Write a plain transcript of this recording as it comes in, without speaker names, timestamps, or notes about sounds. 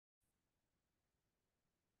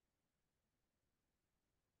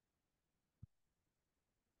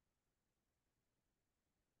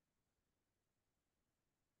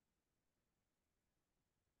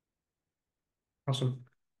Awesome.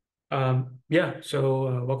 Welcome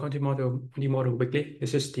to Multimodal Weekly.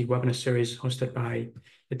 This is the webinar series hosted by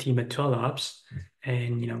the team at 12 Labs.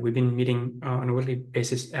 And, we've been meeting on a weekly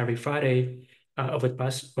basis every Friday over the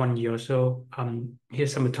past 1 year or so.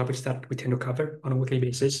 Here's some of the topics that we tend to cover on a weekly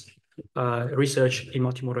basis. Research in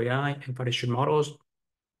multimodal AI and foundation models,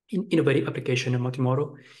 innovative application of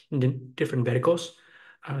multimodal in the different verticals.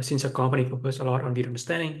 Since our company focuses a lot on video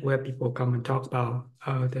understanding, where people come and talk about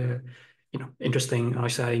the interesting,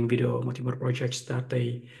 exciting video multimodal projects that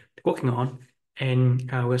they're working on. And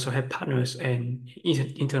we also have partners and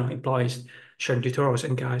internal employees sharing tutorials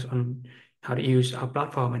and guides on how to use our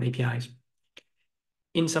platform and APIs.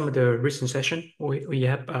 In some of the recent session, we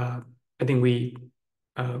have, I think we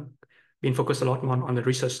been focused a lot more on the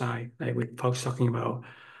research side, like with folks talking about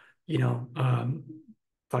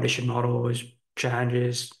foundation models,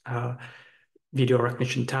 challenges, video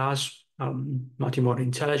recognition tasks, multimodal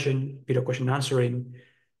intelligence, video question answering,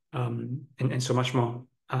 and so much more.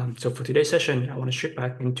 So for today's session, I want to shift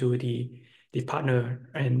back into the partner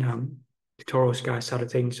and tutorials guys side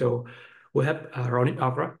of things. So we have Ronit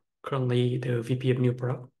Ogra, currently the VP of New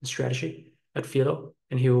Product and Strategy at Phyllo,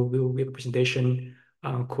 and he will give a presentation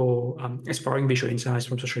called Exploring Visual Insights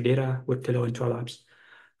from Social Data with Phyllo and 12 Labs.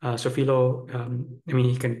 So Philo,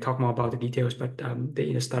 he can talk more about the details, but they're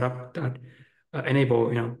in a startup that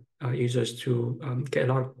enable users to get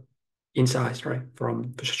a lot of insights right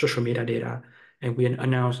from social media data, and we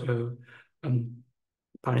announced a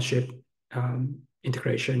partnership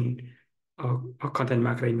integration of content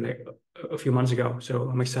marketing like a few months ago. So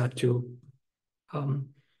I'm excited to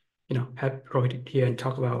have Rohit here and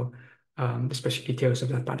talk about the specific details of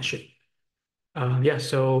that partnership.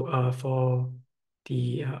 For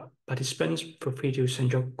the participants, feel free to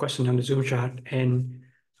send your question on the Zoom chat. And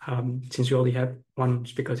since we only have one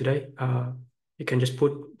speaker today, you can just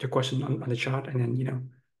put the question on the chat, and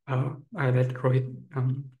then I let Rohit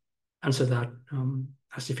answer that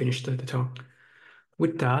as he finished the talk.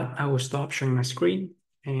 With that, I will stop sharing my screen,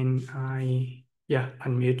 and I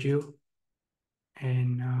unmute you,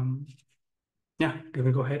 and we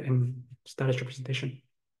will go ahead and start your presentation.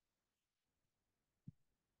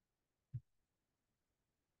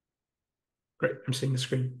 Great, I'm seeing the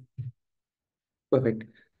screen. Perfect.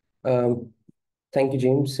 Thank you,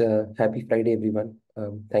 James. Happy Friday, everyone.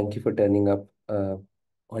 Thank you for turning up on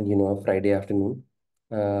a Friday afternoon.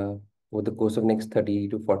 Over the course of next 30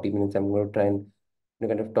 to 40 minutes, I'm going to try and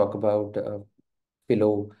kind of talk about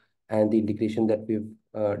Phyllo and the integration that we've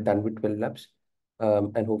done with 12 Labs.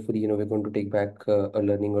 And hopefully, we're going to take back a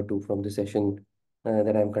learning or two from the session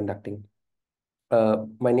that I'm conducting.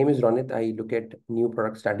 My name is Ronit. I look at new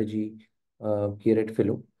product strategy here at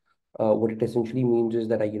Phyllo. What it essentially means is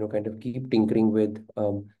that I, kind of keep tinkering with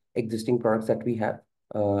existing products that we have,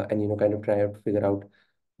 and kind of try to figure out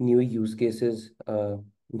new use cases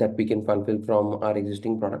that we can fulfill from our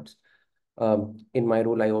existing products. In my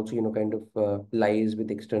role, I also, kind of liaise with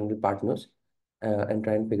external partners and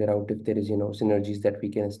try and figure out if there is, synergies that we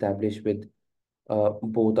can establish with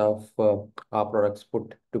both of our products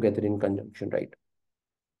put together in conjunction, right?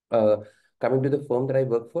 Coming to the firm that I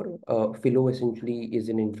work for, Phyllo essentially is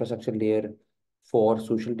an infrastructure layer for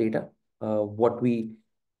social data. What we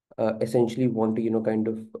essentially want to, kind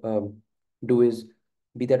of do is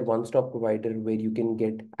be that one-stop provider where you can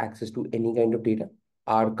get access to any kind of data.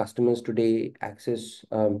 Our customers today access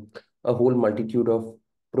a whole multitude of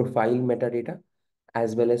profile metadata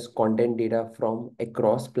as well as content data from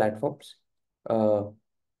across platforms. For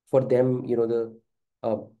them, the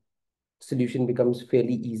solution becomes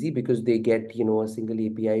fairly easy because they get a single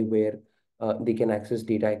API where they can access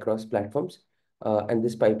data across platforms, and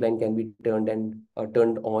this pipeline can be turned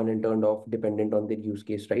on and turned off dependent on their use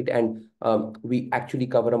case, right? And we actually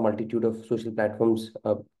cover a multitude of social platforms.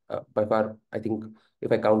 By far, I think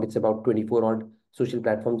if I count, it's about 24 odd social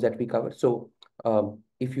platforms that we cover. So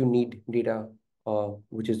if you need data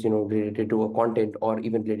which is related to a content or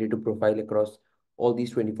even related to profile across all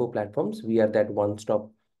these 24 platforms, we are that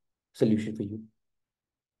one-stop solution for you.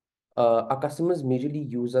 Our customers majorly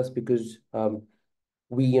use us because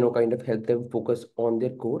we kind of help them focus on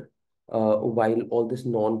their core, while all this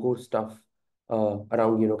non-core stuff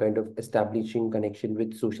around kind of establishing connection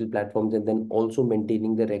with social platforms and then also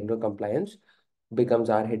maintaining the regular compliance becomes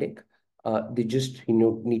our headache. They just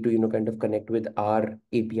need to kind of connect with our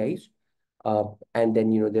APIs, and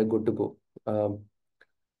then they're good to go.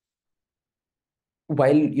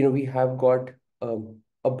 While we have got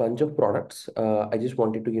a bunch of products, I just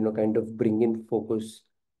wanted to kind of bring in focus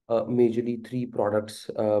majorly three products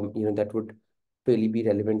that would really be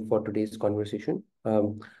relevant for today's conversation.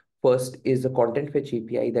 First is the content fetch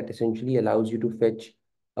API that essentially allows you to fetch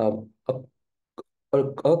a,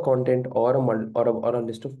 a content or or a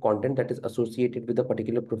list of content that is associated with a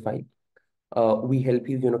particular profile. We help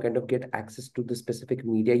you, kind of get access to the specific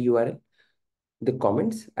media URL, the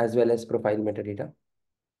comments, as well as profile metadata.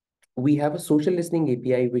 We have a social listening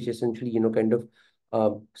API, which essentially, kind of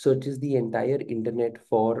searches the entire internet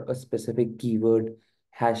for a specific keyword,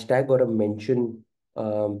 hashtag, or a mention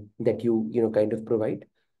that you kind of provide.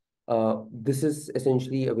 This is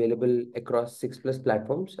essentially available across 6+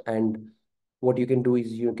 platforms, and what you can do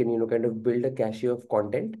is you can, kind of build a cache of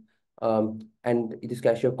content. And this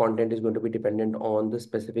cache of content is going to be dependent on the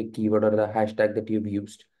specific keyword or the hashtag that you've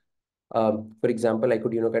used. For example, I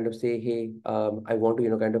could, kind of say, hey, I want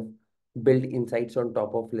to, kind of build insights on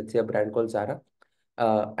top of, let's say, a brand called Zara,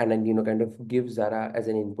 and then, kind of give Zara as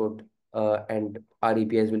an input, and our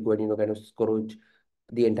APIs will go and, kind of scrounge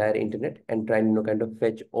the entire internet and try and, kind of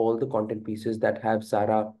fetch all the content pieces that have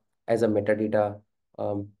Zara as a metadata,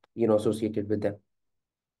 associated with them.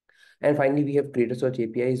 And finally, we have creator search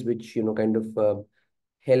APIs, which, kind of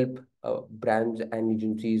help brands and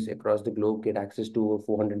agencies across the globe get access to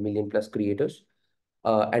 400 million plus creators.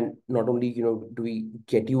 And not only, do we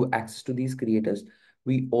get you access to these creators,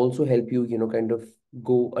 we also help you, kind of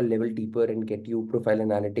go a level deeper and get you profile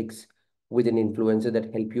analytics with an influencer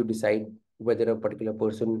that help you decide whether a particular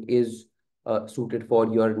person is suited for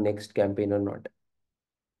your next campaign or not.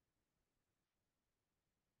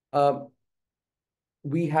 Uh,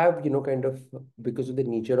 we have, kind of, because of the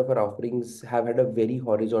nature of our offerings, have had a very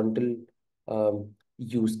horizontal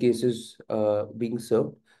use cases being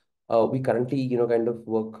served. We currently, kind of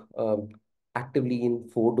work actively in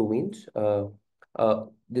 4 domains.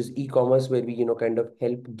 This e-commerce where we, kind of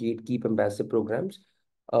help gatekeep ambassador programs.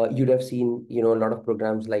 You'd have seen, a lot of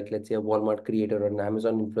programs like, let's say, a Walmart creator or an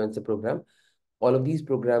Amazon influencer program. All of these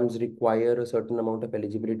programs require a certain amount of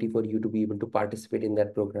eligibility for you to be able to participate in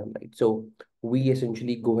that program, right? So we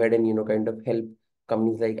essentially go ahead and, kind of help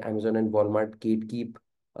companies like Amazon and Walmart gatekeep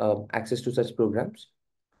access to such programs.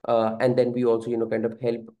 And then we also, kind of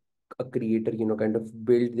help a creator, kind of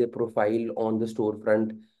build their profile on the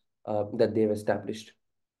storefront that they've established.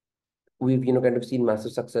 We've, kind of seen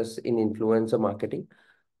massive success in influencer marketing,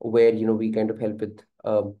 where, we kind of help with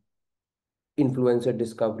influencer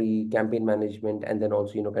discovery, campaign management, and then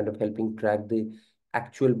also, kind of helping track the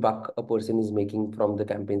actual buck a person is making from the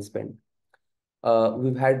campaign spend.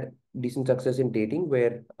 We've had decent success in dating,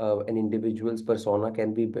 where an individual's persona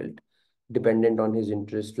can be built dependent on his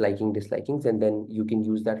interest, liking, dislikings, and then you can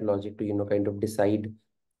use that logic to, kind of decide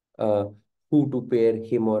uh, who to pair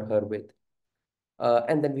him or her with.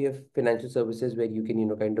 And then we have financial services where you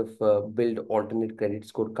can, kind of build alternate credit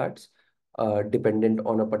scorecards dependent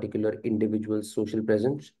on a particular individual's social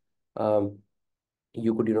presence.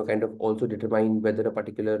 You could, kind of also determine whether a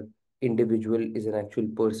particular individual is an actual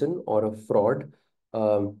person or a fraud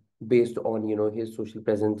based on, his social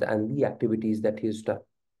presence and the activities that he's done.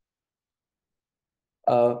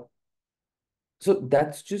 Uh, so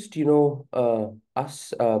that's just,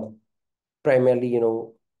 us primarily,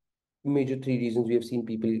 major 3 reasons we have seen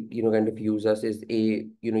people, kind of use us is a,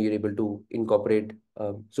 you're able to incorporate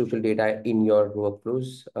social data in your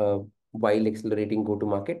workflows while accelerating go to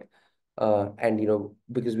market. And,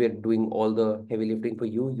 because we are doing all the heavy lifting for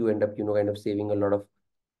you, you end up, kind of saving a lot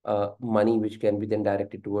of money, which can be then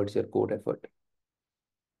directed towards your code effort.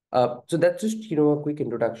 So that's just, a quick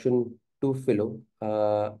introduction to Phyllo.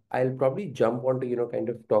 I'll probably jump on to, kind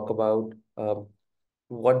of talk about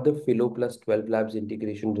what the Phyllo plus 12 Labs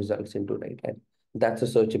integration results into, right? And that's a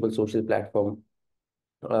searchable social platform.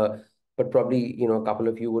 But probably, a couple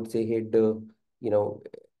of you would say, hey, you know,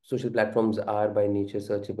 social platforms are by nature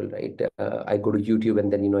searchable, right? I go to YouTube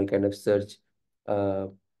and then, I kind of search, uh,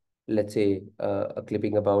 let's say, a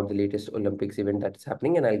clipping about the latest Olympics event that's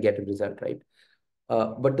happening, and I'll get a result, right?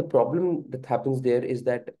 But the problem that happens there is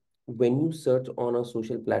that when you search on a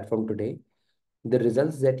social platform today, the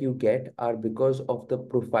results that you get are because of the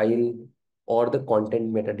profile or the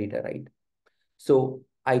content metadata, right? So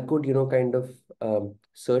I could, kind of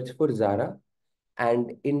search for Zara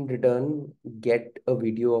and in return get a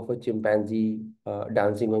video of a chimpanzee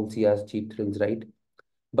dancing on Sia's cheap thrills, right?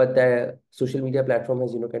 But the social media platform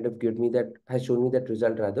has, kind of given me that, has shown me that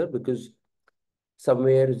result rather because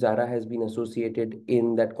somewhere Zara has been associated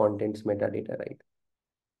in that content's metadata, right?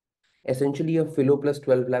 Essentially, a Phyllo plus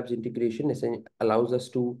 12 Labs integration allows us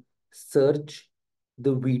to search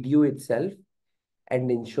the video itself and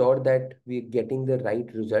ensure that we're getting the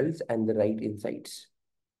right results and the right insights.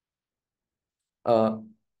 Uh,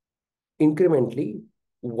 Incrementally,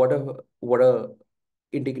 what a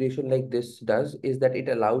integration like this does is that it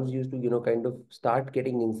allows you to, kind of start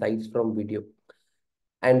getting insights from video.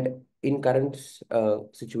 And in current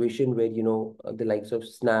situation where, the likes of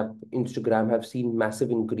Snap, Instagram have seen massive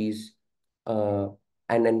increase, uh,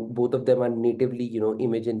 and then both of them are natively,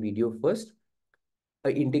 image and video first.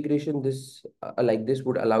 Integration this like this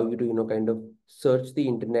would allow you to, kind of search the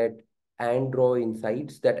internet and draw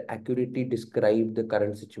insights that accurately describe the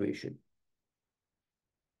current situation.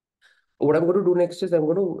 What I'm going to do next is I'm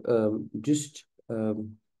going to just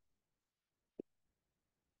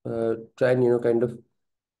try and, kind of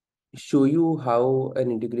show you how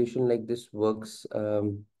an integration like this works.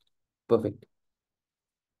 Perfect.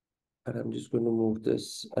 And I'm just going to move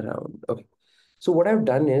this around. Okay. So what I've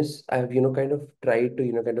done is I've, kind of tried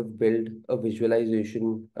to, kind of build a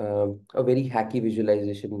visualization, a very hacky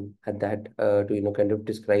visualization at that, to, kind of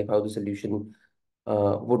describe how the solution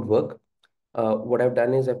would work. What I've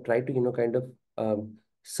done is I've tried to, kind of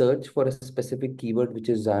search for a specific keyword, which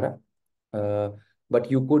is Zara. Uh, but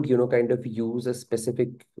you could, kind of use a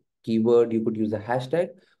specific keyword, you could use a hashtag,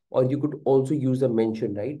 or you could also use a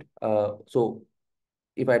mention, right? So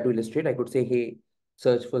if I had to illustrate, I could say, hey,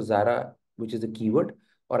 search for Zara, which is a keyword,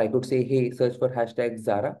 or I could say, hey, search for hashtag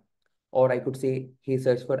Zara, or I could say, hey,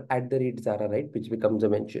 search for @Zara, right, which becomes a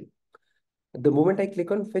mention. The moment I click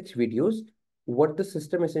on fetch videos, what the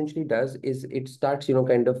system essentially does is it starts,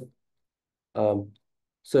 kind of um,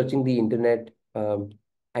 searching the internet, and,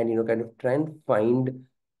 kind of try and find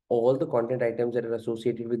all the content items that are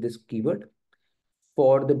associated with this keyword.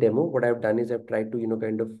 For the demo, what I've done is I've tried to,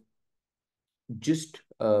 kind of just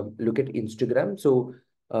look at Instagram. So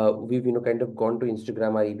we've, kind of gone to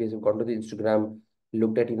Instagram, our APIs have gone to the Instagram,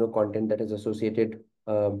 looked at, content that is associated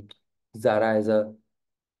Zara as a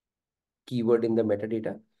keyword in the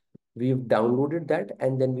metadata. We've downloaded that,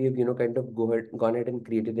 and then we have, kind of gone ahead and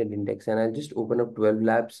created an index. And I'll just open up 12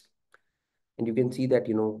 labs, and you can see that,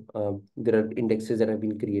 there are indexes that have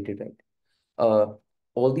been created, right?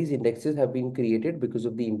 All these indexes have been created because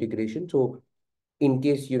of the integration. So in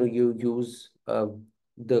case, you use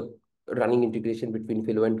the running integration between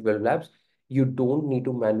Phyllo and 12 Labs, you don't need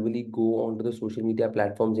to manually go onto the social media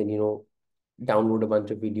platforms and, download a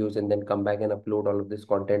bunch of videos and then come back and upload all of this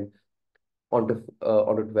content onto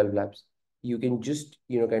 12 Labs. You can just,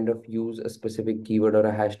 kind of use a specific keyword or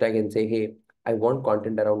a hashtag and say, hey, I want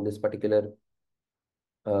content around this particular,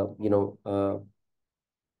 uh, you know, uh,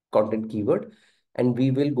 content keyword, and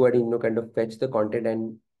we will go ahead and, kind of fetch the content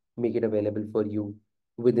and make it available for you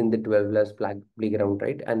within the 12 labs playground,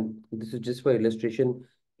 right? And this is just for illustration.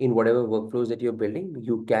 In whatever workflows that you're building,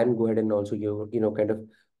 you can go ahead and also, kind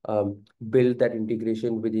of build that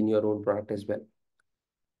integration within your own product as well.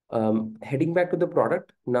 Heading back to the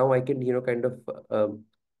product, now I can, kind of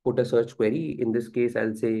put a search query. In this case,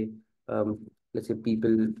 I'll say, let's say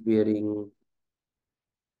people wearing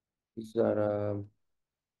Zara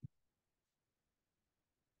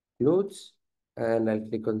clothes, and I'll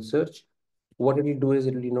click on search. What it will do is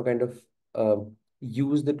it will, kind of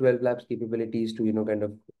use the 12 labs capabilities to, kind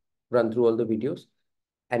of run through all the videos,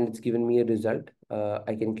 and it's given me a result.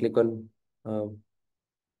 I can click on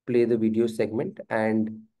play the video segment,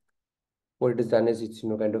 and what it has done is it's,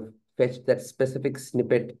 kind of fetched that specific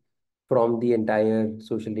snippet from the entire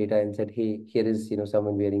social data and said, hey, here is,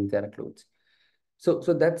 someone wearing Zara clothes. So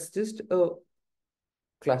that's just a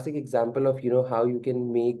classic example of, how you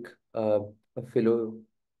can make a Phyllo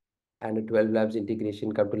and a 12 labs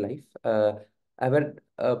integration come to life. I've had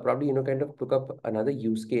probably, kind of took up another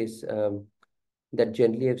use case that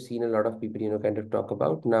generally I've seen a lot of people, kind of talk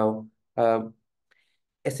about. Now,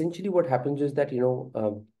 essentially what happens is that,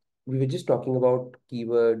 we were just talking about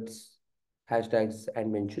keywords, hashtags,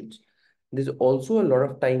 and mentions. There's also a lot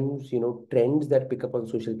of times, trends that pick up on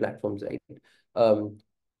social platforms, right? Um,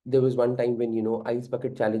 there was one time when, ice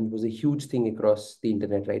bucket challenge was a huge thing across the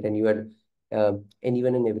internet, right? And you had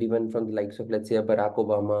anyone and everyone from the likes of, let's say, a Barack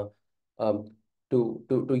Obama, um, to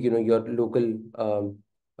your local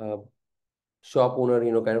uh, shop owner,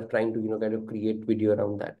 kind of trying to, kind of create video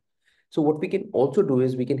around that. So what we can also do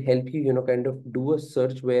is we can help you, kind of do a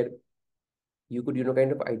search where you could,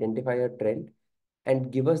 kind of identify a trend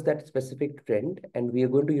and give us that specific trend. And we are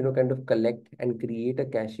going to, kind of collect and create a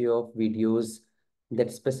cache of videos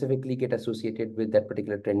that specifically get associated with that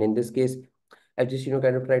particular trend. In this case, I've just,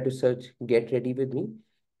 kind of tried to search get ready with me.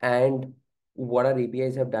 And what our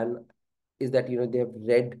APIs have done is that, they have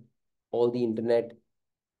read all the internet,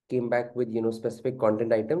 came back with, specific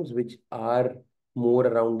content items which are more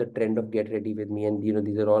around the trend of get ready with me. And,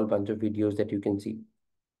 these are all bunch of videos that you can see.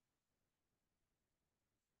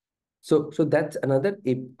 So that's another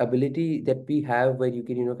ability that we have where you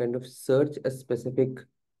can, kind of search a specific,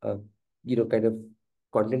 uh, kind of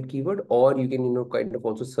content keyword, or you can, kind of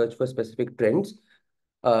also search for specific trends.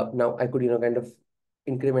 Now I could, kind of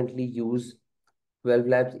incrementally use 12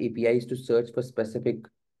 Labs APIs to search for specific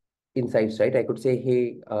insights, right? I could say,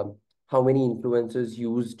 hey, how many influencers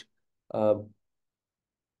used uh,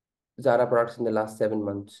 Zara products in the last 7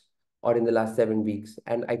 months or in the last 7 weeks,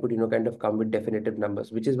 and I could, kind of come with definitive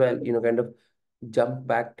numbers, which is why I'll, kind of jump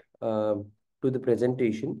back to the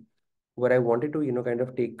presentation where I wanted to, kind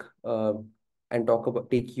of take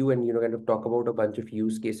you and, kind of talk about a bunch of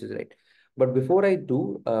use cases, right? But before I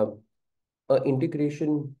do,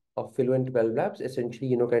 integration of Phyllo and 12 Labs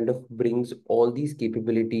essentially, kind of brings all these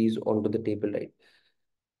capabilities onto the table, right?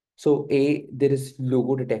 So there is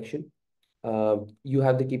logo detection. You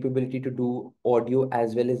have the capability to do audio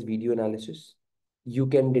as well as video analysis. You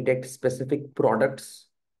can detect specific products.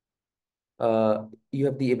 You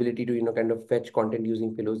have the ability to, kind of fetch content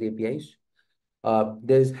using Phyllo's APIs.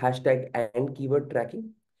 There's hashtag and keyword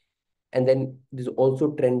tracking. And then there's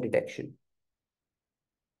also trend detection.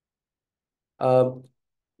 Um,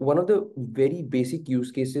 One of the very basic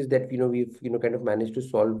use cases that, we've, kind of managed to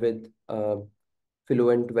solve with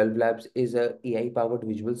Phyllo and 12 Labs is a AI-powered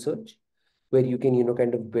visual search, where you can,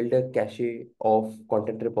 kind of build a cache of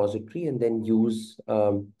content repository and then use,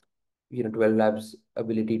 12 Labs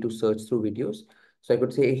ability to search through videos. So I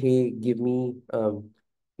could say, hey, give me,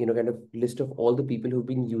 kind of list of all the people who've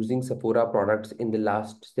been using Sephora products in the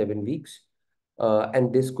last 7 weeks.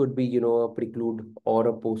 And this could be, a preclude or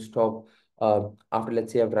a post-op after,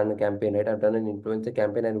 let's say, I've run a campaign, right? I've done an influencer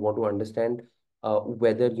campaign and want to understand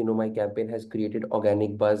whether, my campaign has created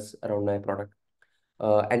organic buzz around my product.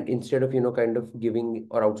 And instead of, kind of giving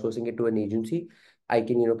or outsourcing it to an agency, I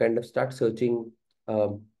can, kind of start searching,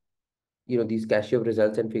 um, these cache of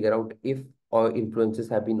results and figure out if our influencers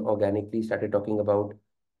have been organically started talking about,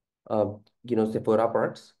 uh, Sephora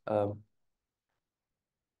products.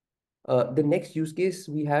 The next use case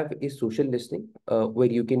we have is social listening,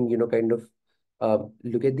 where you can, kind of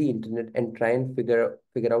look at the internet and try and figure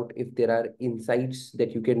out if there are insights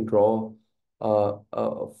that you can draw from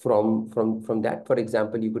that. For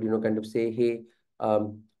example, you could, kind of say, hey,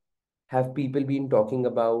 have people been talking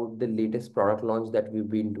about the latest product launch that we've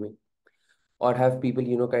been doing? Or have people,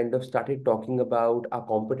 kind of started talking about our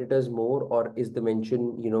competitors more, or is the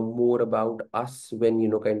mention, more about us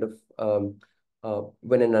when, kind of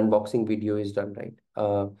when an unboxing video is done, right?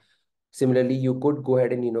 Similarly, you could go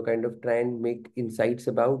ahead and, kind of try and make insights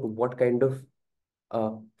about what kind of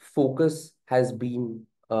focus has been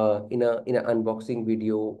in an unboxing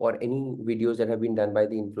video or any videos that have been done by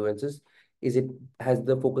the influencers. Has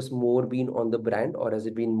the focus more been on the brand, or has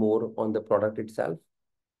it been more on the product itself?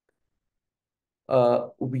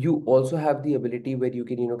 You also have the ability where you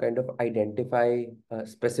can, kind of identify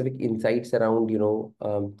specific insights around,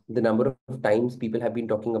 the number of times people have been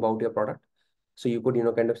talking about your product. So you could,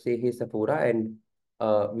 kind of say, hey, Sephora, and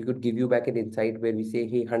we could give you back an insight where we say,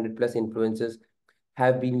 hey, 100 plus influencers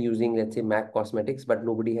have been using, let's say, MAC Cosmetics, but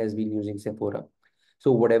nobody has been using Sephora.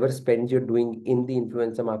 So whatever spends you're doing in the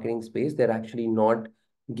influencer marketing space, they're actually not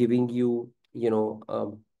giving you,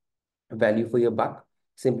 value for your buck,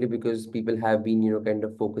 simply because people have been, kind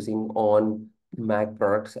of focusing on Mac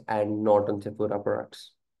products and not on Sephora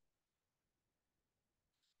products.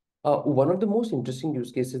 One of the most interesting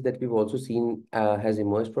use cases that we've also seen has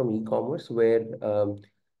emerged from e-commerce, where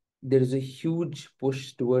there is a huge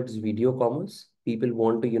push towards video commerce. People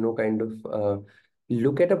want to, kind of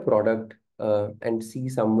look at a product and see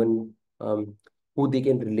someone who they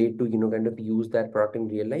can relate to, kind of use that product in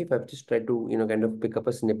real life. I've just tried to, kind of pick up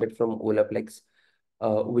a snippet from Olaplex,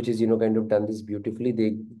 which is, kind of done this beautifully.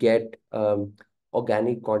 They get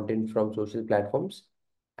organic content from social platforms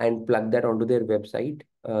and plug that onto their website.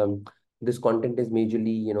 This content is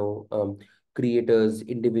majorly, creators,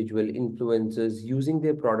 individual influencers using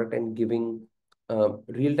their product and giving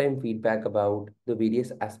real-time feedback about the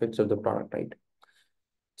various aspects of the product, right?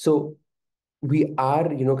 So we are,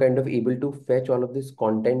 kind of able to fetch all of this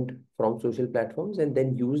content from social platforms and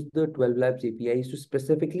then use the 12 Labs APIs to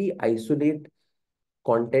specifically isolate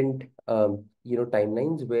content,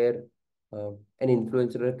 timelines where an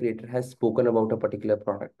influencer or creator has spoken about a particular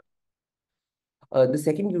product. The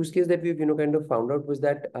second use case that we've, kind of found out was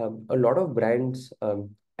that a lot of brands, and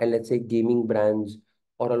let's say gaming brands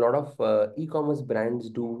or a lot of e-commerce brands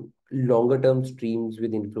do longer term streams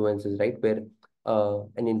with influencers, right? Where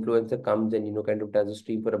an influencer comes and, kind of does a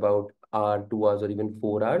stream for about hour, 2 hours, or even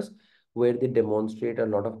 4 hours, where they demonstrate a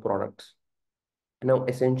lot of products. Now,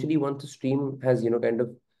 essentially, once the stream has, kind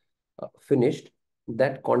of finished,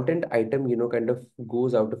 that content item, kind of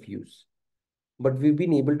goes out of use. But we've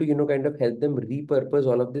been able to, kind of help them repurpose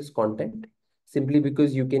all of this content simply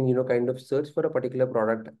because you can, kind of search for a particular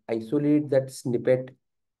product, isolate that snippet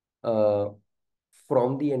uh,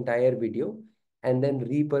 from the entire video, and then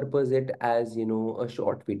repurpose it as, a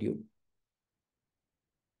short video.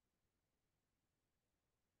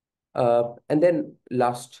 And then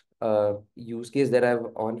last use case that I have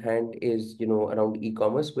on hand is, around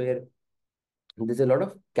e-commerce, where there's a lot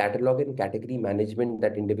of catalog and category management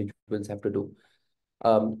that individuals have to do.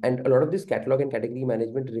 And a lot of this catalog and category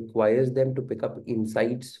management requires them to pick up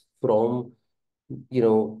insights from,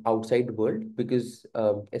 outside world, because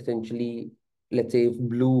essentially, let's say if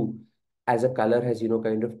blue as a color has,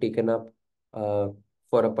 kind of taken up uh,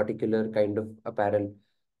 for a particular kind of apparel,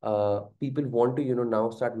 people want to, now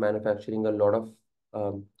start manufacturing a lot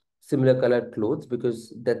of similar colored clothes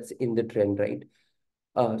because that's in the trend, right?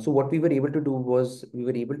 So what we were able to do was we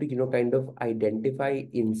were able to, kind of identify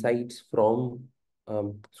insights from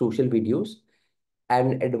social videos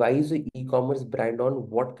and advise the e-commerce brand on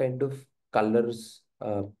what kind of colors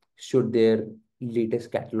should their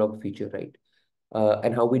latest catalog feature, right?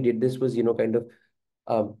 And how we did this was, kind of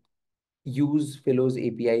um, use Phyllo's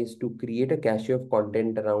APIs to create a cache of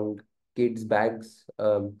content around kids' bags,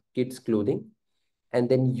 kids' clothing, and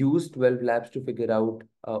then use 12 labs to figure out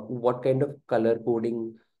what kind of color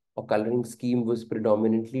coding or coloring scheme was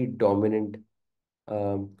predominantly dominant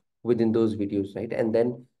um, within those videos, right? And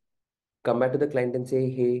then come back to the client and say,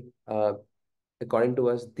 hey, according to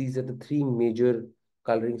us, these are the three major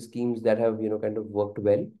coloring schemes that have, kind of worked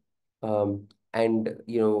well. And,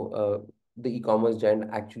 the e-commerce giant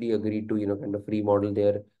actually agreed to, kind of remodel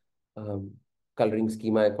their um, coloring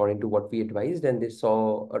schema according to what we advised. And they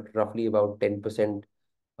saw a roughly about 10%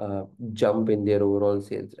 jump in their overall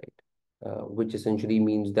sales, right? Which essentially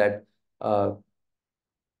means that uh,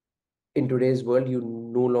 in today's world, you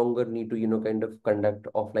no longer need to, kind of conduct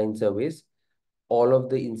offline surveys. All of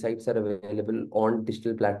the insights are available on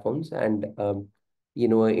digital platforms, and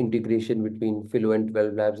integration between Phyllo and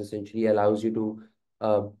 12 Labs essentially allows you to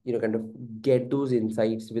kind of get those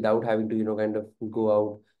insights without having to, kind of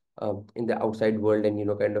go out in the outside world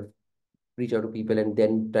and, kind of reach out to people and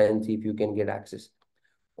then try and see if you can get access.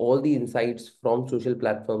 All the insights from social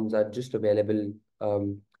platforms are just available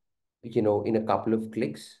in a couple of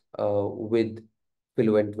clicks with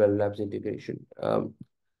Phyllo and 12 Labs integration.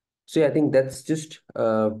 So yeah, I think that's just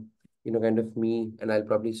kind of me, and I'll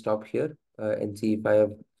probably stop here and see if I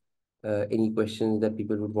have any questions that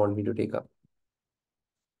people would want me to take up.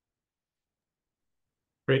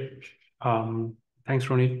 Great. Thanks,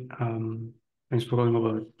 Ronit. Thanks for going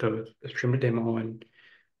over the Streamlit demo and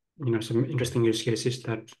some interesting use cases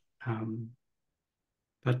um,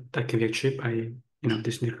 that can be achieved by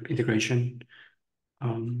this integration.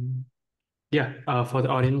 Yeah. For the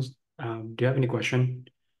audience, do you have any question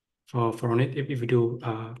for Ronit? If you do,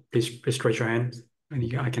 please raise your hand,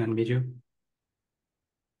 and I can unmute you,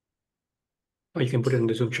 or you can put it in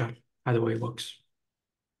the Zoom chat. Either way works.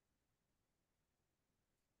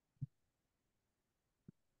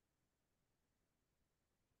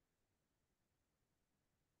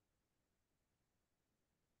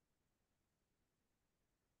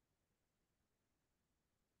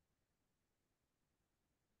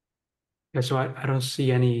 Yeah. So I don't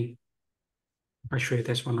see any. Actually,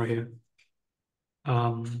 there's one right here.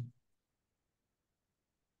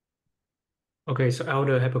 Okay, so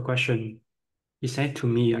Elder have a question. He sent it to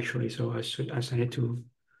me actually, so I send it to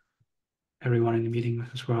everyone in the meeting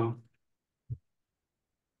as well.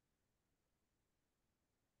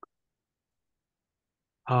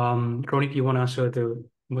 Ronit, you want to answer the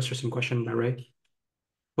most recent question, right?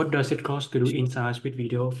 What does it cost to do insights with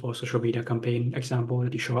video for social media campaign example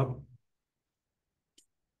that you show up?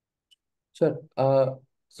 Sure.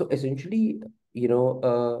 So essentially,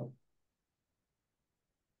 okay,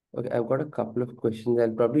 I've got a couple of questions. I'll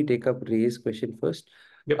probably take up Ray's question first.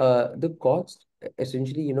 Yep. The cost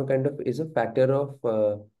essentially, kind of is a factor of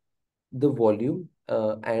the volume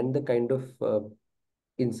and the kind of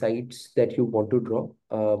insights that you want to draw.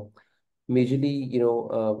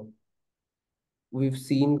 Majorly, we've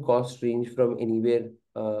seen costs range from anywhere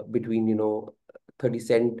between 30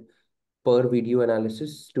 cent per video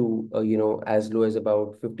analysis to as low as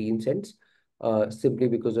about 15 cents, simply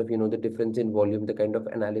because of the difference in volume, the kind of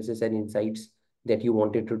analysis and insights that you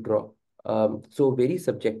wanted to draw. So very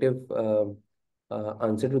subjective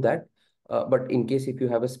answer to that. But in case if you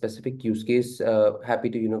have a specific use case, happy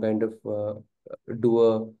to kind of do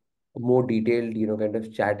a more detailed kind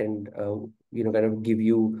of chat and kind of give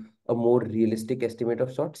you a more realistic estimate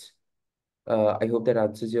of sorts. I hope that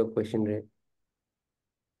answers your question, Ray.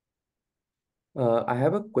 I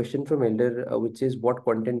have a question from Elder, which is what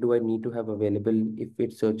content do I need to have available if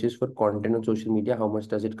it searches for content on social media? How much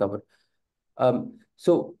does it cover?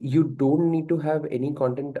 So you don't need to have any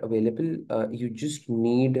content available. You just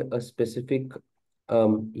need a specific,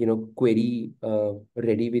 query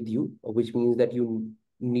ready with you, which means that you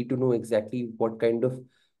need to know exactly what kind of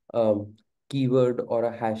um, keyword or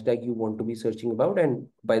a hashtag you want to be searching about. And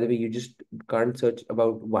by the way, you just can't search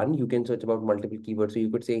about one. You can search about multiple keywords. So you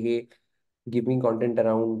could say, hey, give me content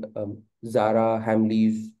around Zara,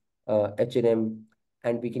 Hamleys, H&M,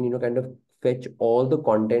 and we can, kind of fetch all the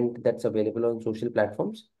content that's available on social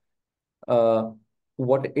platforms. Uh,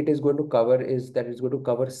 what it is going to cover is that it's going to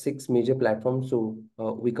cover six major platforms. So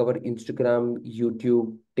we cover Instagram,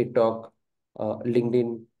 YouTube, TikTok,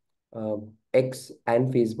 LinkedIn, X,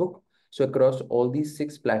 and Facebook. So across all these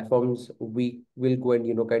six platforms, we will go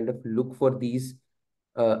and kind of look for these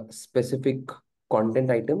specific content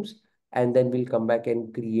items, and then we'll come back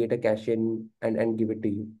and create a cache in and give it to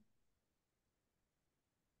you.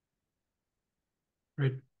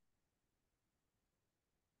 Great.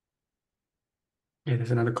 Yeah,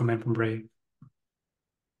 there's another comment from Ray.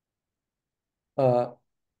 Uh,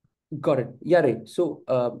 Got it. Yeah, right. So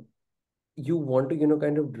you want to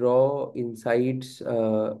kind of draw insights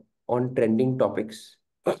on trending topics.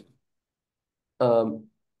 Um,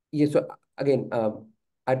 yeah, so again,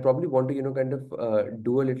 I'd probably want to, kind of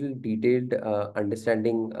do a little detailed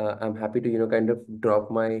understanding. I'm happy to, kind of drop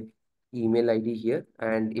my email ID here.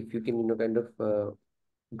 And if you can, kind of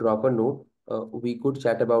drop a note, we could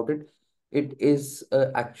chat about it. It's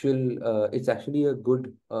actually a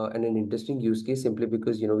good and an interesting use case simply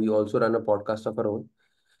because, we also run a podcast of our own.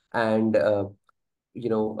 And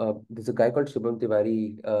there's a guy called Shubham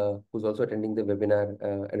Tiwari who's also attending the webinar,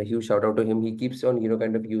 and a huge shout out to him. He keeps on,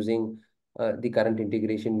 kind of using the current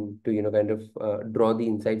integration to, kind of draw the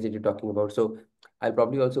insights that you're talking about. So I'll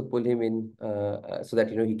probably also pull him in so that,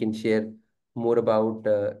 he can share more about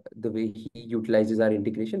the way he utilizes our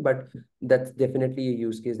integration. But that's definitely a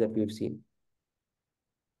use case that we've seen.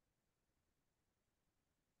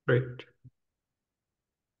 Great.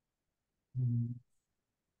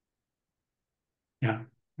 Yeah,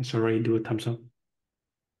 it's already do a thumbs up.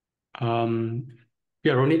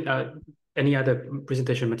 Yeah, Ronit, any other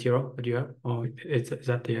presentation material that you have, or is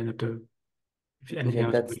that the end of the? If anything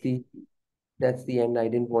Yeah, else? that's the end. I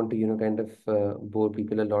didn't want to, kind of bore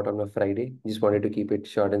people a lot on a Friday. Just wanted to keep it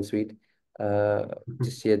short and sweet. Uh,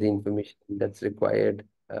 just share the information that's required.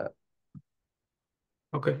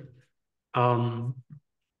 Okay. Um,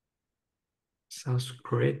 Sounds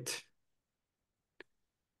great.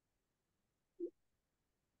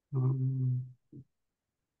 Um,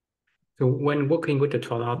 so when working with the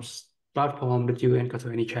 12 apps platform, did you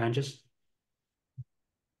encounter any challenges?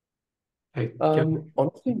 Like, yeah.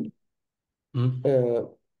 Honestly, Mm, uh,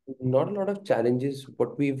 not a lot of challenges.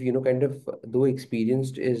 What we've, kind of though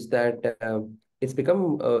experienced is that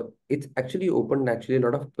it's actually opened actually a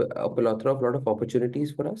plethora of lot of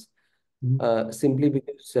opportunities for us. mm, Simply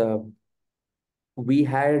because we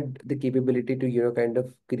had the capability to kind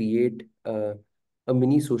of create a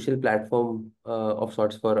mini social platform of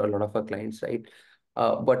sorts for a lot of our clients, right?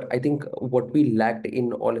 But I think what we lacked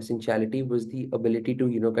in all essentiality was the ability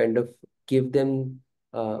to kind of give them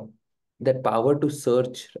uh, that power to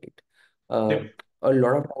search, right? uh, yep. a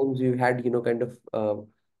lot of times we had kind of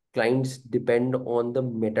clients depend on the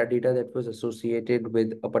metadata that was associated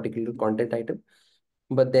with a particular content item,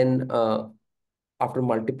 but then after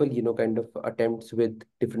multiple kind of attempts with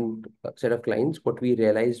different set of clients, what we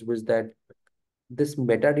realized was that this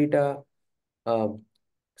metadata uh,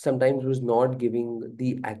 sometimes was not giving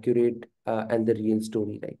the accurate and the real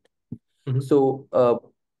story, right? Mhm, So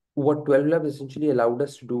what 12 Labs essentially allowed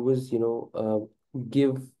us to do was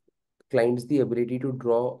give clients the ability to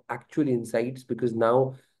draw actual insights, because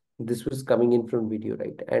now this was coming in from video,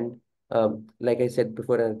 right? And like I said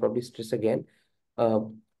before, and I'll probably stress again, uh,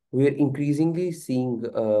 we're increasingly seeing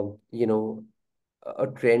a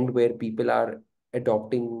trend where people are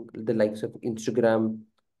adopting the likes of Instagram,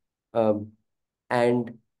 um,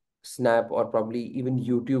 and Snap, or probably even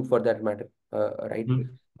YouTube for that matter, right? mhm,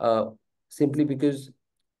 Uh, Simply because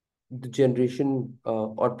the generation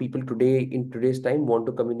or people today in today's time want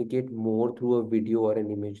to communicate more through a video or an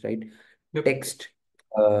image, right? yep. Text,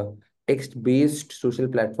 uh, text-based social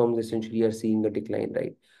platforms essentially are seeing a decline,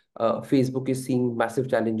 right? Facebook is seeing massive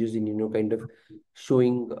challenges in, kind of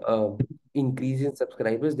showing increase in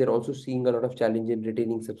subscribers. They're also seeing a lot of challenge in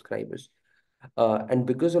retaining subscribers. And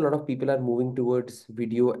because a lot of people are moving towards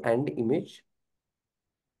video and image,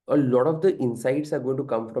 a lot of the insights are going to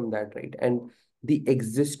come from that, right? And the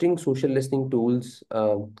existing social listening tools,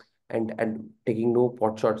 and taking no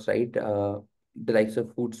pot shots, right? The likes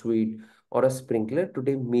of Hootsuite or a sprinkler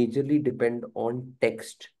today majorly depend on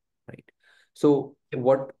text, right? So Yep.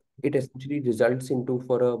 what it essentially results into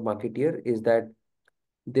for a marketeer is that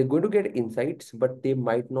they're going to get insights, but they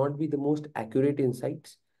might not be the most accurate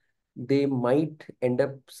insights. They might end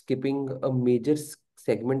up skipping a major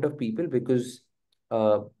segment of people because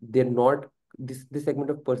they're not this segment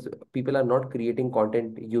of people are not creating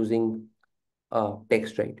content using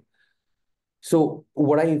text, right? So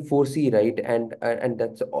what I foresee, right, and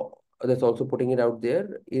that's also putting it out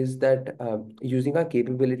there, is that using our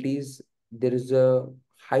capabilities, there is a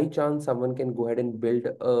high chance someone can go ahead and build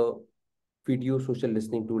a video social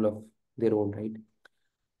listening tool of their own, right?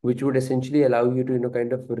 Which would essentially allow you to,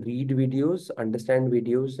 kind of read videos, understand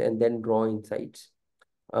videos, and then draw insights.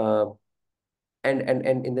 Uh, and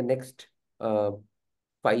in the next uh,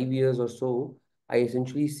 5 years or so, I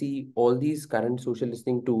essentially see all these current social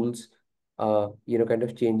listening tools, kind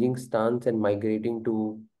of changing stance and migrating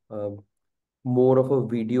to uh, more of a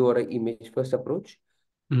video or an image first approach.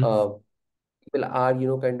 Mm. Uh, People are,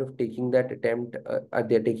 kind of taking that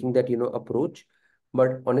they're taking that, approach.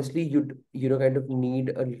 But honestly, you'd, kind of need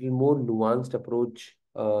a little more nuanced approach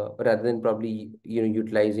rather than probably,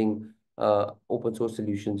 utilizing open source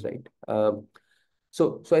solutions, right?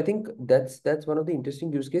 So I think that's one of the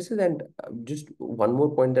interesting use cases. And just one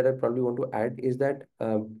more point that I probably want to add is that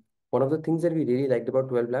one of the things that we really liked about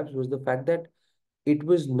 12 Labs was the fact that it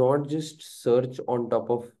was not just search on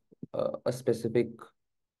top of a specific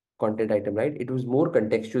content item, right? It was more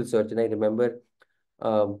contextual search. And I remember,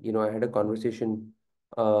 I had a conversation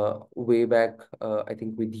way back, I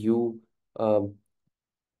think with you. Um,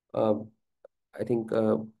 uh, I think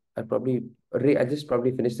I'll just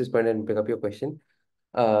probably finish this point and pick up your question.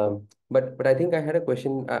 But I think I had a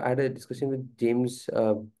question. I had a discussion with James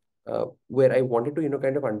where I wanted to,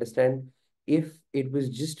 kind of understand if it was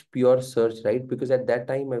just pure search, right? Because at that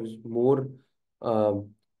time um,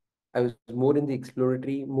 I was more in the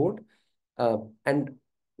exploratory mode. And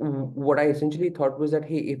what I essentially thought was that,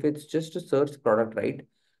 hey, if it's just a search product, right,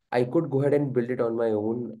 I could go ahead and build it on my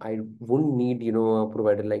own. I wouldn't need, a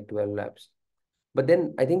provider like 12 Labs. But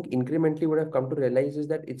then I think incrementally what I've come to realize is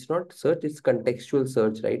that it's not search, it's contextual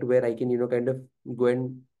search, right? Where I can, kind of go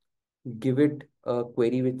and give it a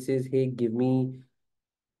query which says, hey, give me,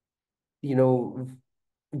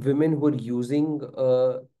 women who are using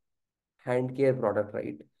a hand care product,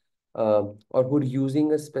 right? Or who are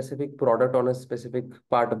using a specific product on a specific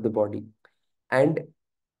part of the body. And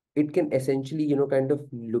it can essentially, kind of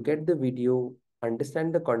look at the video,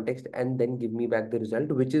 understand the context, and then give me back the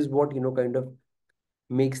result, which is what, kind of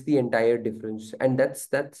makes the entire difference. And that's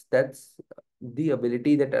the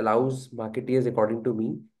ability that allows marketeers, according to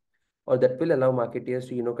me, or that will allow marketeers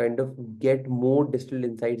to, kind of get more distilled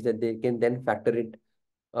insights that they can then factor it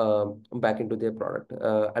back into their product.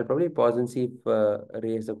 I'll probably pause and see if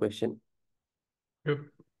Ray has a question. Yep.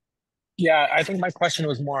 Yeah, I think my question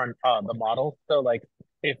was more on the model. So like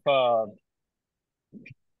if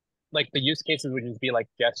like the use cases would just be like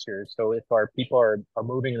gestures. So if our people are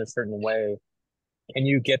moving in a certain way, can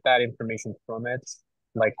you get that information from it?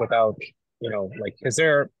 Like without, like because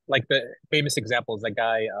there like the famous example is that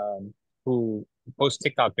guy who posts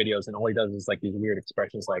TikTok videos and all he does is like these weird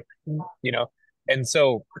expressions like, you know, and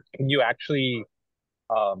so can you actually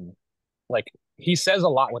um like he says a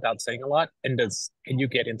lot without saying a lot, and does can you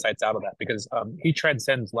get insights out of that because he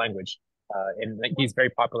transcends language and like, he's very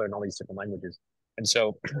popular in all these different languages, and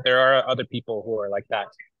so there are other people who are like that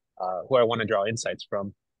who I want to draw insights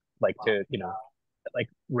from, like to like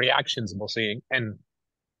reactions mostly, and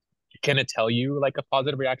can it tell you like a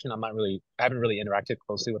positive reaction? I haven't really interacted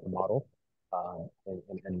closely with the model,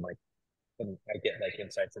 and like and I get like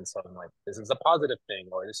insights and something like this is a positive thing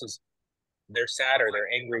or this is they're sad or they're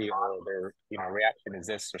angry or their reaction is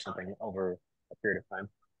this or something over a period of time.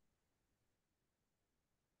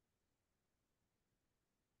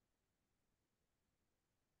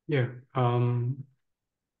 Yeah.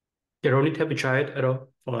 Yeah, Ronit, have you tried at all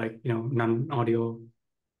for like, non-audio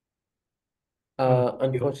video?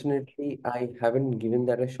 Unfortunately, I haven't given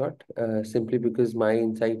that a shot, simply because my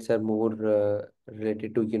insights are more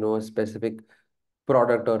related to, a specific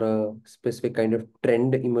product or a specific kind of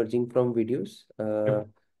trend emerging from videos, Yep.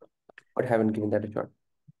 but haven't given that a shot.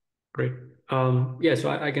 Great. Yeah, so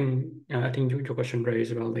I can, I think your question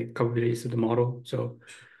raised about like capabilities of the model. So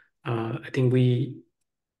I think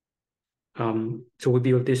so we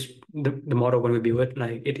build the model when we build it,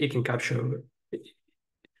 like it can capture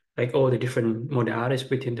like all the different modalities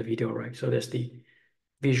within the video, right? So there's the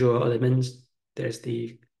visual elements, there's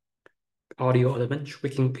the audio elements. We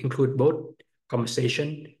can include both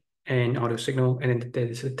conversation and audio signal, and then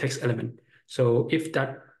there's a text element. So if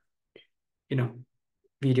that, you know,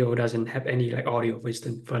 video doesn't have any like audio, for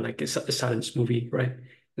instance, for like a silence movie, right?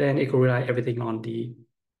 Then it could rely everything on the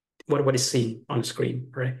what is seen on the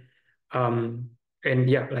screen, right? Um, and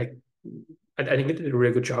yeah, like I think it did a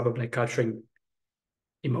really good job of like capturing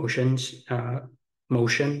emotions,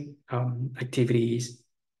 motion, activities,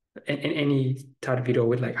 and any type of video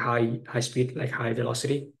with like high speed, like high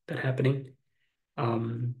velocity that happening.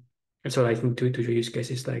 Um, and so I think to use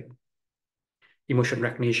cases like emotion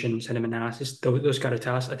recognition, sentiment analysis, those kind of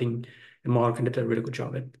tasks, I think the model can do a really good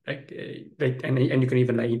job at like and you can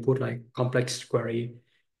even like input like complex query,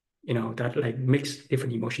 that like mix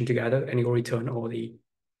different emotion together, and it will return all the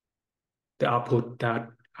output that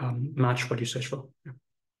match what you search for. Yeah.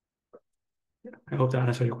 Yeah. I hope that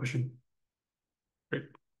answered your question. Great.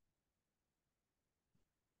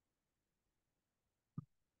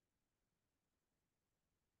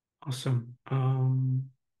 Awesome.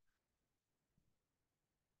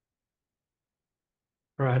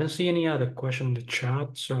 All right, I don't see any other question in the chat.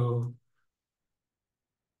 So,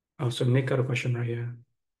 so Nick got a question right here.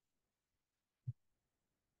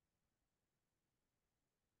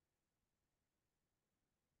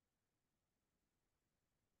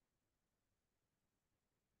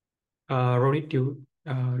 Ronit, do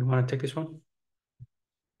you want to take this one?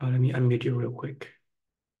 Let me unmute you real quick.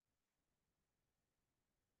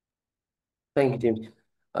 Thank you, James.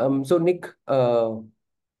 So Nick,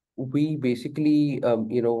 we basically,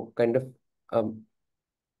 kind of,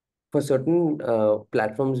 for certain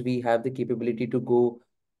platforms, we have the capability to go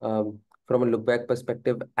from a look back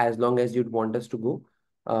perspective as long as you'd want us to go,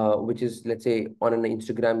 which is, let's say, on an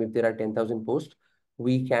Instagram, if there are 10,000 posts,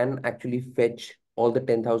 we can actually fetch all the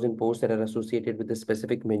 10,000 posts that are associated with the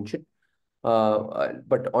specific mention.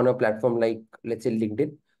 But on a platform like, let's say,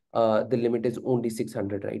 LinkedIn, the limit is only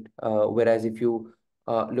 600, right? Whereas if you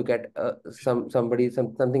look at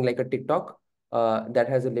something like a TikTok, that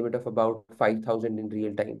has a limit of about 5,000 in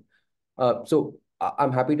real time. So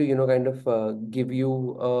I'm happy to, kind of give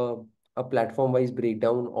you a platform-wise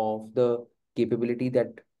breakdown of the capability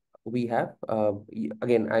that we have.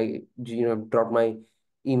 Again, I, dropped my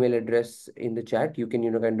email address in the chat. You can,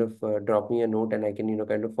 kind of drop me a note and I can,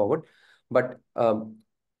 kind of forward. But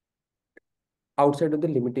outside of the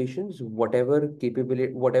limitations, whatever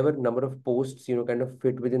capability, whatever number of posts, kind of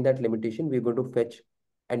fit within that limitation, we're going to fetch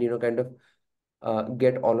and, kind of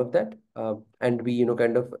get all of that. And we,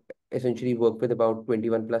 kind of essentially work with about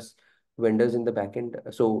 21 plus vendors in the backend.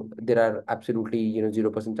 So there are absolutely,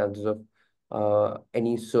 0% chances of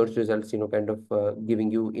any search results, kind of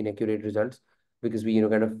giving you inaccurate results, because we,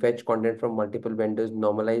 kind of fetch content from multiple vendors,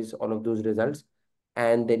 normalize all of those results,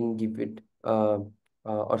 and then give it or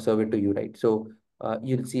serve it to you, right? So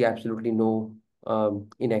you'll see absolutely no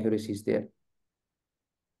inaccuracies there.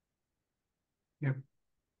 Yeah,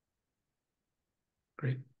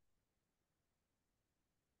 great.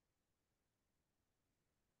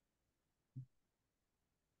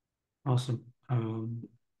 Awesome.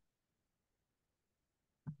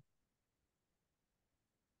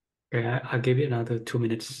 Okay, I'll give you another 2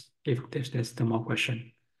 minutes if there's no more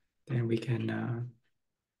question. Then we can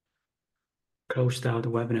close down the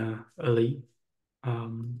webinar early.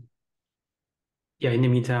 Yeah, in the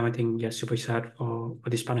meantime, I think, yeah, super excited for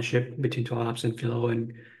this partnership between 12 Labs and Phyllo,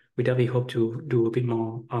 and we definitely hope to do a bit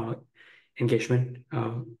more engagement.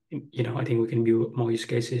 I think we can build more use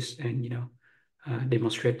cases and,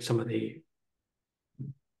 demonstrate some of the,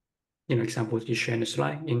 examples you share in the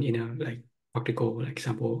slide in like practical, like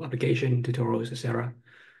example application, tutorials, etc.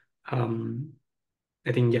 I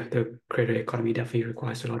think, yeah, the creator economy definitely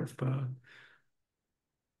requires a lot of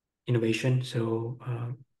innovation. So,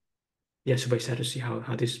 yeah, super excited to see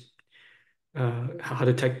how this how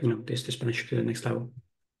to take this partnership to the next level.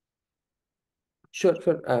 Sure,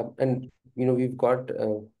 sure. And we've got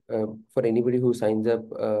for anybody who signs up,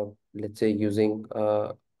 let's say using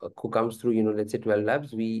who comes through, let's say 12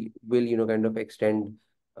 Labs, we will, kind of extend,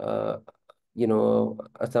 uh,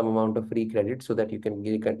 some amount of free credit so that they can,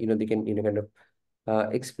 kind of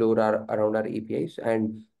explore around our APIs.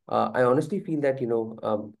 And I honestly feel that,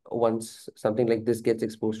 once something like this gets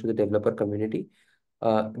exposed to the developer community,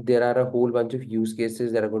 there are a whole bunch of use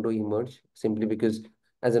cases that are going to emerge, simply because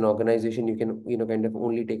as an organization, you can, kind of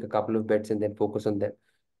only take a couple of bets and then focus on them.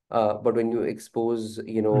 But when you expose,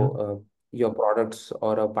 your products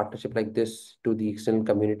or a partnership like this to the external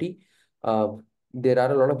community, uh, there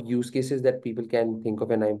are a lot of use cases that people can think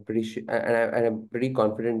of, and I'm pretty sure, and I'm pretty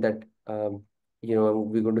confident that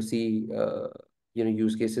we're going to see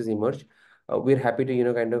use cases emerge. We're happy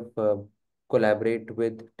to kind of collaborate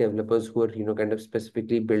with developers who are, kind of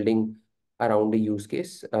specifically building around a use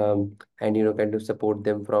case, and, kind of support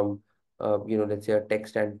them from, let's say a tech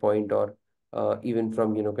standpoint, or even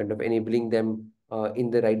from, kind of enabling them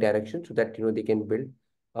in the right direction so that, they can build.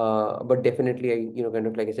 But definitely, kind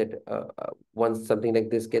of like I said, once something like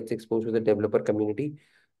this gets exposed to the developer community,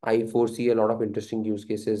 I foresee a lot of interesting use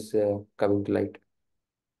cases coming to light.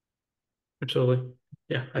 Absolutely.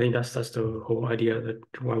 Yeah, I think that's the whole idea that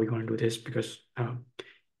why we want to do this, because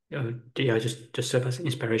just serve as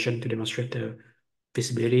inspiration to demonstrate the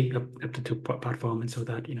visibility of the two platform, and so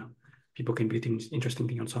that people can build things, interesting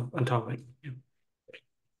things on top of it. Yeah.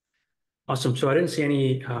 Awesome. So I didn't see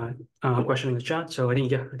any question in the chat. So I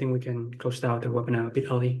think we can close out the webinar a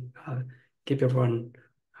bit early. Keep everyone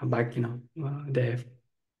back, the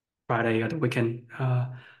Friday or the weekend.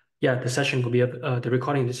 The session will be the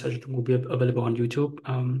recording of this session will be available on YouTube.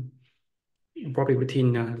 Probably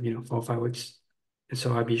within 4 or 5 weeks. And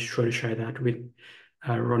so I'll be sure to share that with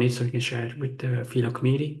Ronit, so you can share it with the Phyllo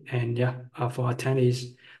community. And for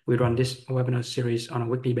attendees, we run this webinar series on a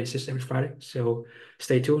weekly basis every Friday. So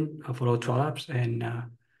stay tuned, follow 12 Labs, and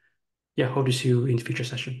hope to see you in the future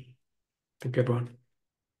session. Thank you, everyone.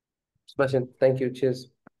 Sebastian, thank you.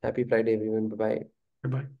 Cheers. Happy Friday, everyone. Bye-bye.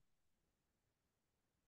 Bye-bye.